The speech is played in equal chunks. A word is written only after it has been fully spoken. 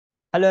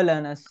Hello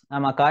learners,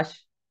 I'm Akash.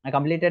 I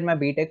completed my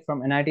BTech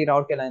from NIT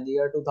Rourkela in the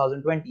year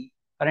 2020.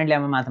 Currently,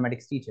 I'm a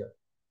mathematics teacher.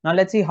 Now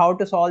let's see how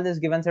to solve this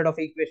given set of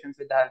equations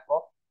with the help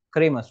of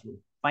Cramer's rule.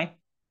 Fine.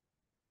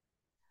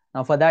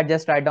 Now for that,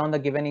 just write down the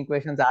given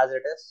equations as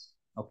it is.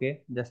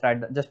 Okay,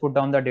 just put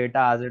down the data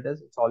as it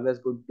is. It's always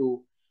good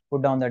to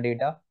put down the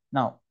data.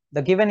 Now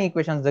the given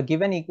equations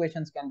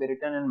can be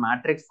written in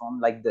matrix form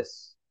like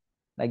this,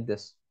 like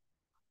this.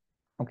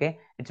 Okay,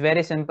 it's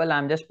very simple.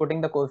 I'm just putting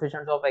the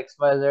coefficients of x,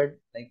 y, z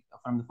like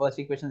from the first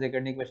equation,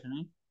 second equation,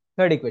 and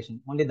third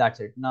equation. Only that's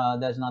it. No,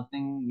 there's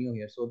nothing new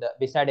here. So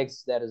beside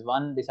x there is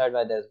one, beside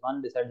y there is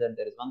one, beside z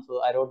there is one.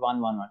 So I wrote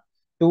 1, 1, 1,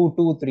 2,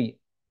 2, 3,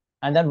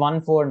 and then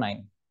 1, 4,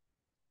 9.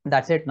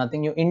 That's it.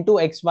 Nothing new. Into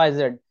x, y,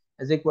 z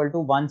is equal to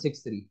 1, 6,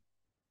 3.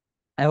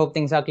 I hope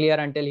things are clear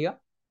until here.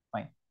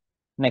 Fine.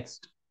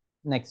 Next.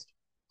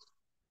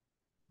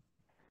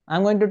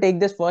 I'm going to take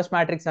this first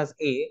matrix as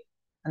A,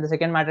 and the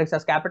second matrix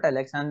as capital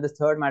X, and the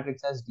third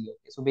matrix as D.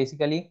 Okay. So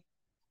basically,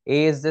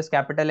 A is this,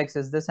 capital X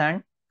is this,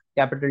 and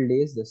capital D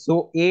is this.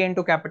 So A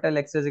into capital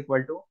X is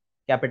equal to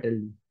capital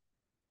D.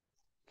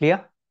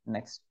 Clear?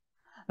 Next.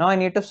 Now I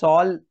need to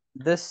solve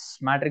this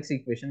matrix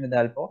equation with the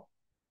help of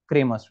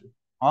Cramer's rule.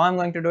 How I'm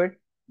going to do it?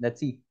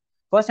 Let's see.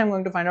 First, I'm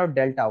going to find out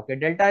delta. Okay,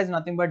 delta is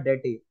nothing but det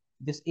A.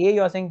 This A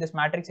you're saying, this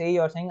matrix A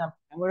you're saying, I'm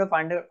going to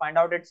find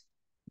out its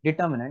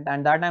determinant,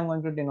 and that I'm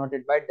going to denote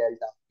it by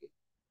delta. Okay.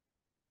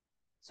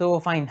 So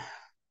fine.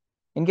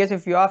 In case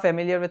if you are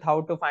familiar with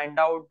how to find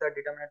out the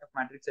determinant of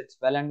matrix, it's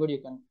well and good.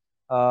 You can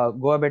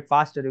go a bit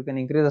faster. You can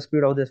increase the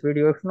speed of this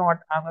video. If not,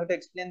 I'm going to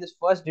explain this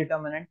first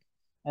determinant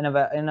in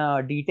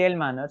a detailed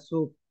manner.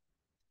 So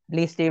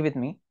please stay with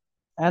me.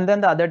 And then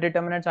the other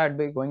determinants I'd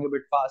be going a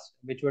bit fast,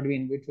 which would be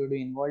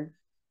involved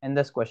in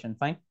this question.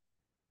 Fine.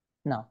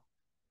 Now,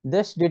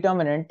 this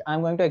determinant,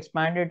 I'm going to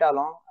expand it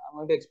along. I'm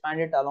going to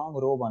expand it along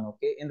row 1.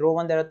 Okay. In row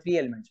 1, there are 3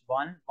 elements: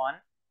 1, 1,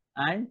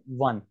 and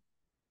 1.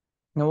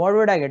 Now, what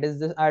would I get is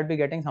this, I'd be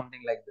getting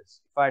something like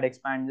this if I'd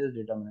expand this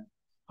determinant.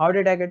 How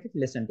did I get it?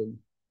 Listen to me.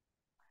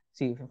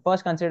 See,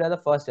 first consider the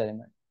first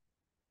element.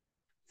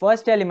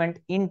 First element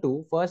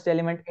into,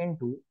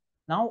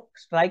 now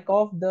strike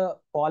off the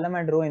column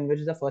and row in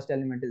which the first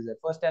element is there.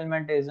 First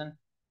element is in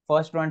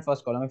first row and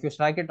first column. If you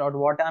strike it out,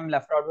 what I'm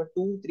left out with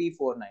 2, 3,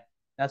 4, 9.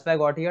 That's why I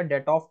got here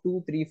det of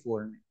 2, 3,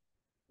 4, 9.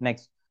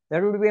 Next,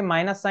 there would be a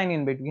minus sign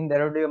in between.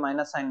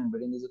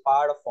 This is a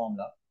part of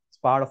formula. It's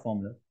part of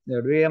formula.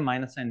 There would be a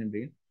minus sign in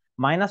between.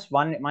 Minus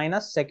 1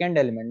 minus second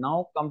element.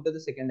 Now come to the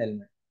second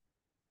element.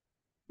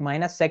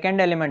 Minus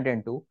second element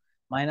into.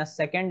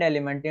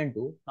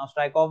 Now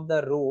strike off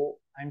the row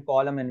and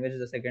column in which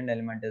the second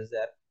element is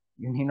there.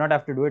 You need not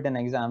have to do it in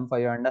exam. For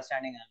your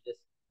understanding, I'm just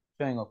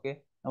showing.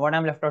 Okay. Now what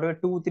I'm left out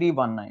with 2, 3,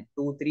 1, 9.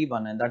 2, 3,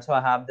 1, 9. That's why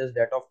I have this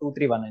det of 2,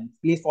 3, 1, 9.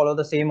 Please follow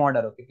the same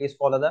order. Okay. Please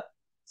follow the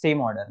same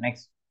order.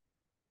 Next.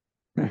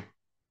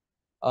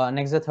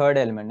 Next the third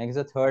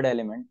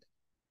element.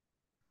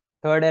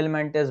 Third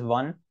element is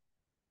 1.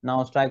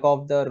 Now strike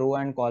off the row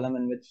and column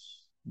in which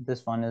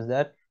this one is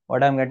there.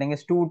 What I'm getting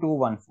is 2, 2,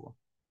 1, 4.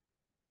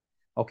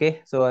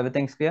 Okay, so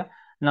everything's clear.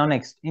 Now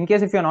next, in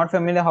case if you're not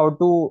familiar how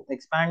to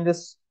expand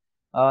this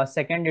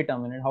second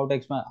determinant, how to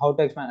expand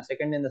a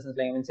second in the sense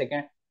like in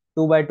second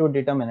 2 by 2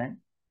 determinant.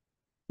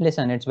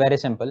 Listen, it's very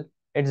simple.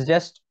 It's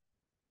just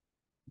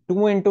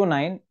 2 into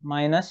 9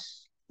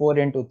 minus 4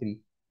 into 3.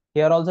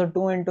 Here also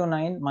 2 into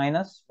 9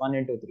 minus 1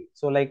 into 3.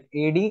 So like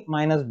AD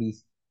minus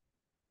BC.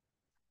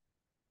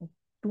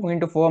 2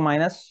 into 4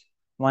 minus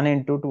 1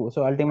 into 2.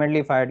 So ultimately,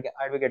 if I'd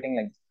be getting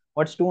like this.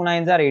 What's 2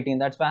 nines are 18.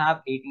 That's why I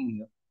have 18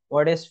 here.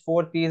 What is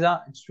 4 threes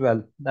are? It's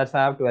 12. That's why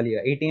I have 12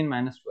 here. 18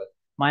 minus 12.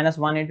 Minus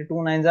 1 into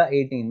 2 nines are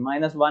 18.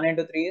 Minus 1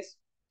 into 3 is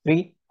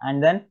 3.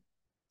 And then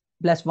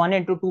plus 1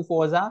 into 2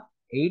 fours are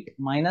 8.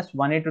 Minus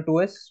 1 into 2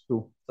 is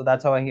 2. So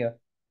that's how I hear.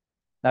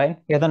 Right?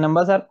 Here the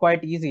numbers are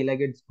quite easy.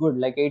 Like it's good.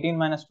 Like 18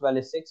 minus 12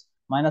 is 6.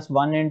 Minus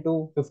 1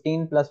 into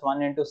 15 plus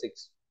 1 into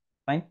 6.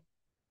 Fine.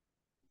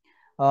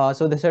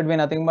 So this would be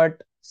nothing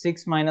but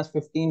 6 minus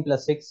 15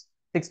 plus 6.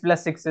 6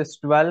 plus 6 is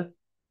 12.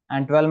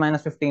 And 12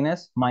 minus 15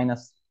 is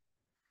minus 3.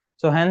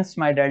 So hence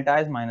my delta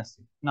is minus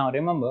 3. Now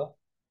remember,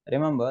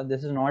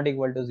 this is not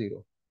equal to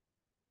 0.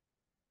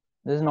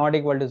 This is not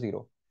equal to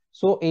 0.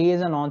 So A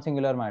is a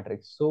non-singular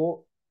matrix.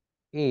 So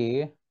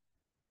A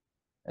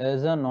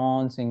is a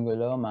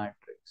non-singular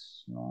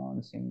matrix.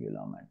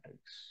 Non-singular matrix.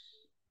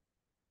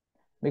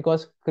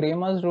 Because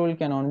Cramer's rule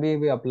can only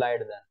be applied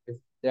then. If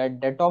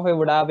that delta of A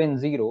would have been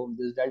 0,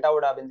 this delta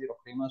would have been 0.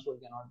 Cramer's rule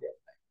cannot be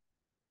applied.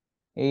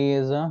 A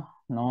is a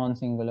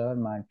non-singular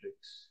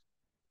matrix.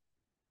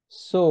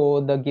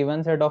 So the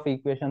given set of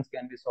equations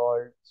can be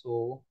solved.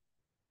 So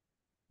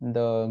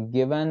the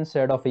given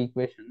set of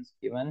equations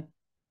can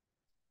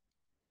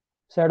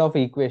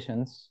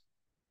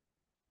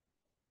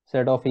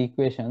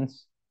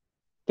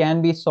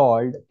be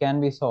solved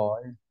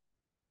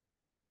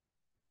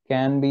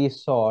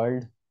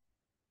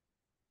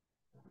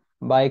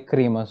by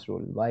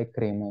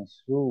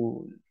Cramer's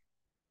rule.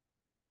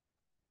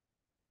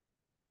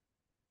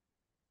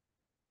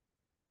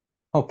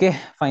 Okay,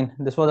 fine.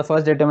 This was the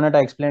first determinant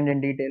I explained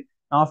in detail.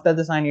 Now after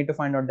this, I need to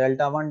find out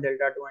delta 1,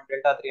 delta 2,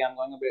 and delta 3.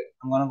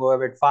 I'm gonna go a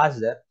bit fast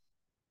there.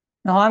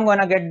 Now I'm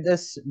gonna get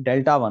this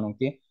delta 1.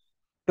 Okay.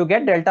 To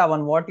get delta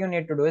 1, what you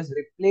need to do is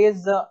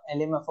replace the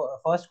element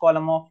first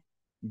column of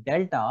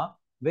delta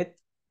with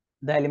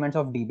the elements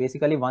of D.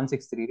 Basically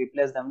 163.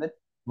 Replace them with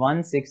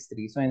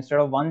 163. So instead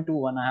of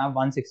 121, I have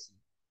 163.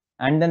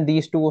 And then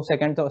these two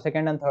second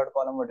and third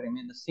column would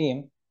remain the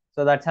same.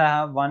 So that's how I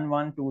have 1,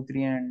 1, 2,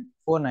 3, and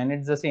 4, 9.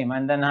 It's the same.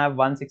 And then I have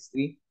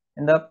 163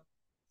 in the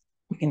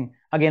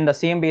again the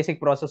same basic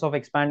process of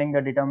expanding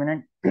the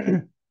determinant.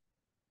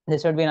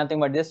 This would be nothing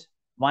but this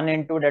 1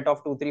 into det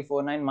of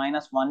 2349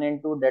 minus 1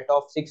 into det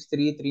of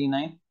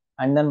 6339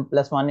 and then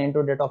plus 1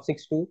 into det of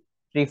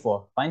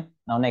 6234. Fine.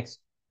 Now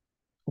next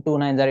 2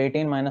 9s are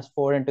 18 minus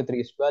 4 into 3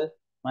 is 12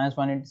 minus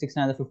 1 into 6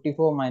 9 is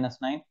 54 minus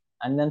 9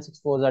 and then 6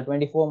 4s are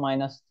 24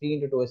 minus 3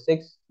 into 2 is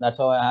 6. That's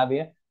how I have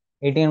here.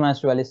 18 minus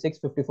 12 is 6,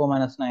 54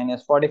 minus 9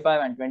 is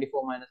 45 and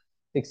 24 minus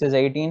 6 is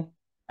 18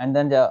 and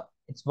then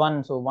it's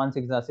 1, so 1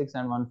 6 are 6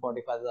 and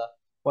 145 is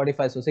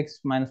 45, so 6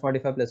 minus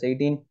 45 plus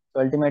 18, so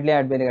ultimately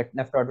I'd be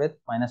left out with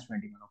minus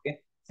 21. Okay,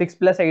 6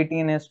 plus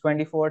 18 is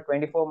 24,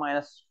 24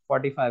 minus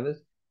 45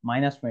 is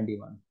minus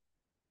 21.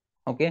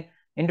 Okay,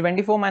 in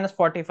 24 minus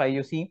 45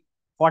 you see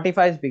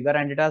 45 is bigger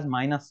and it has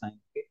minus sign.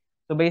 Okay,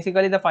 so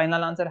basically the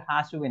final answer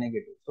has to be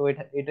negative, so it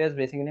is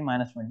basically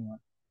minus 21.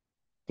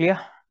 Clear?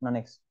 Now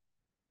next.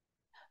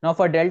 Now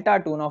for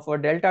delta 2,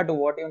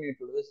 what you need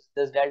to do is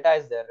this delta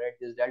is there, right?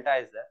 This delta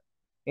is there.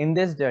 In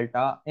this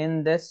delta,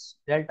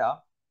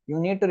 you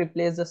need to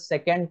replace the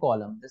second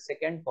column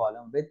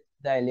with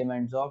the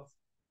elements of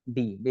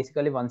D,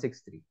 basically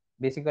 163.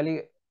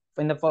 Basically,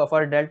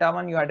 for delta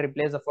 1, you had to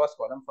replace the first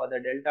column. For the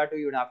delta 2,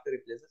 you would have to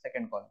replace the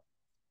second column.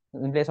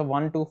 In place of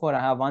 1, 2, 4, I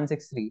have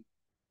 163.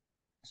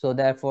 So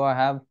therefore, I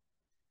have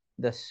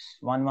this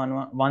 1, 1,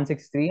 1,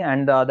 163,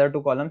 and the other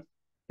two columns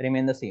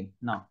remain the same.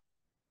 Now,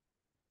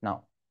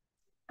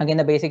 again,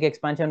 the basic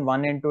expansion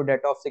 1 into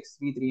det of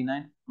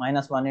 6339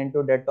 minus 1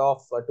 into det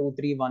of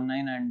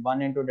 2319 and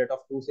 1 into det of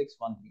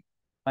 2613.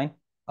 Fine.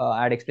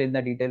 I had explained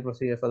the detailed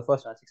procedure for the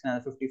first one. 6 9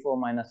 is 54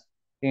 minus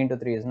 3 into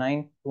 3 is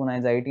 9. 2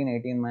 9s are 18.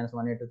 18 minus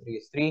 1 into 3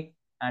 is 3.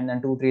 And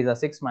then 2 3s are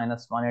 6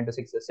 minus 1 into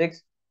 6 is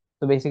 6.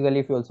 So basically,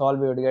 if you will solve,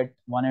 we would get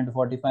 1 into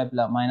 45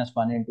 plus minus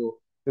 1 into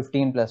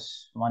 15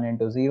 plus 1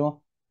 into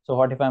 0. So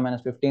 45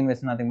 minus 15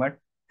 is nothing but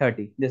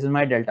 30. This is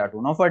my delta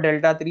 2. Now for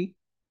delta 3,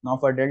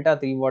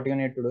 what you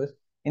need to do is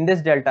in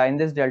this delta,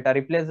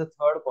 replace the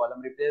third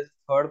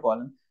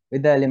column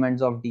with the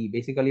elements of D,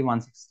 basically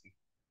 163.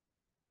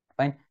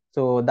 Fine.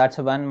 So that's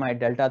when my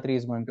delta 3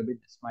 is going to be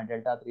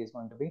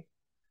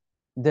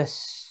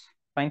this.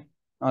 Fine.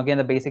 Again,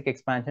 the basic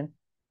expansion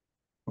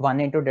 1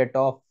 into det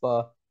of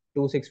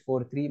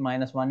 2643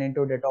 minus 1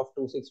 into det of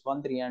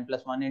 2613 and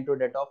plus 1 into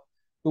det of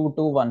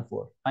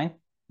 2214. Fine.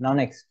 Now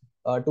next,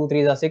 2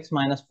 3s are 6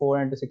 minus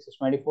 4 into 6 is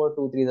 24.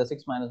 2 3s are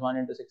 6 minus 1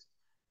 into 6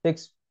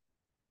 6.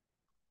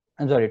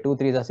 I'm sorry, 2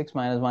 3s are 6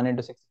 minus 1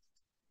 into 6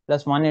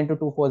 plus 1 into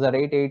 2 4s are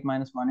 8. 8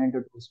 minus 1 into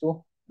 2 is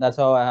 2. That's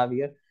how I have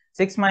here.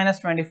 6 minus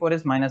 24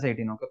 is minus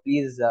 18. Okay,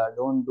 please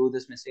don't do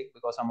this mistake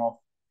because some of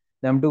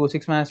them do.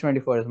 6 minus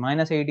 24 is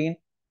minus 18.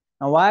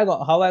 Now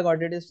how I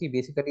got it is, see,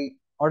 basically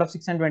out of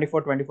 6 and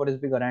 24, 24 is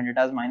bigger and it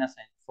has minus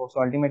sign. So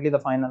ultimately the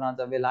final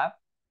answer will have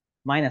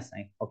minus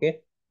sign.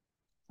 Okay,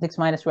 6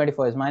 minus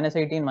 24 is minus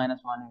 18 minus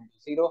 1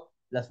 into 0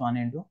 plus 1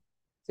 into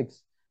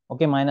 6.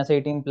 Okay, minus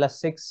 18 plus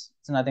 6,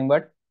 it's nothing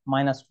but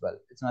minus 12.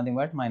 It's nothing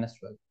but minus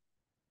 12.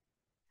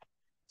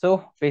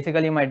 So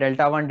basically my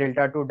delta 1,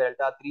 delta 2,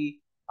 delta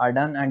 3 are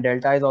done, and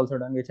delta is also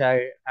done, which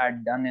I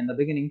had done in the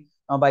beginning.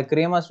 Now by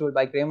Cramer's rule,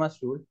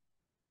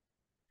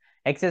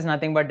 x is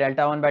nothing but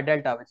delta 1 by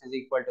delta, which is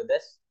equal to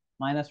this,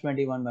 minus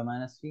 21 by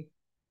minus 3,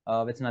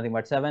 which is nothing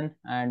but 7,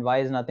 and y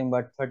is nothing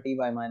but 30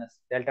 by minus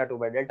delta 2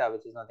 by delta,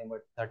 which is nothing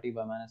but 30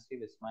 by minus 3,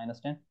 which is minus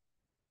 10.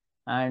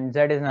 And z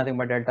is nothing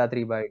but delta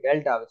 3 by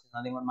delta, which is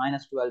nothing but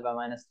minus 12 by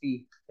minus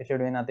 3, which should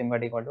be nothing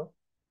but equal to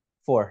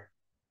 4.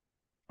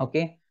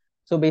 Okay,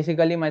 so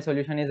basically my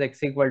solution is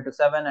x equal to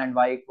 7 and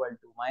y equal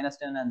to minus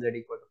 10 and z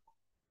equal to 4.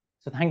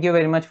 So thank you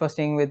very much for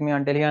staying with me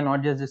until here.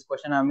 Not just this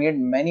question, I made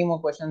many more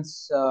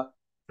questions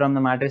from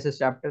the matrices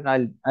chapter.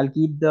 I'll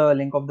keep the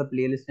link of the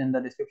playlist in the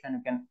description.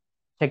 You can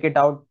check it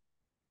out.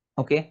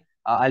 Okay,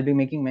 I'll be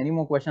making many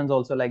more questions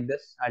also like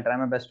this. I'll try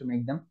my best to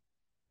make them.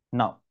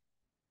 Now,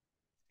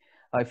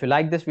 if you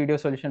like this video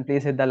solution,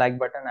 please hit the like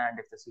button, and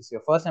if this is your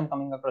first time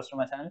coming across to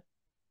my channel,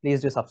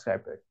 please do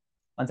subscribe to it.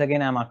 Once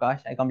again, I'm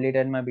Akash. I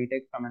completed my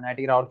BTech from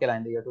NIT Rourkela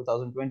in the year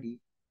 2020.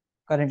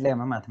 Currently, I'm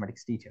a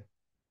mathematics teacher.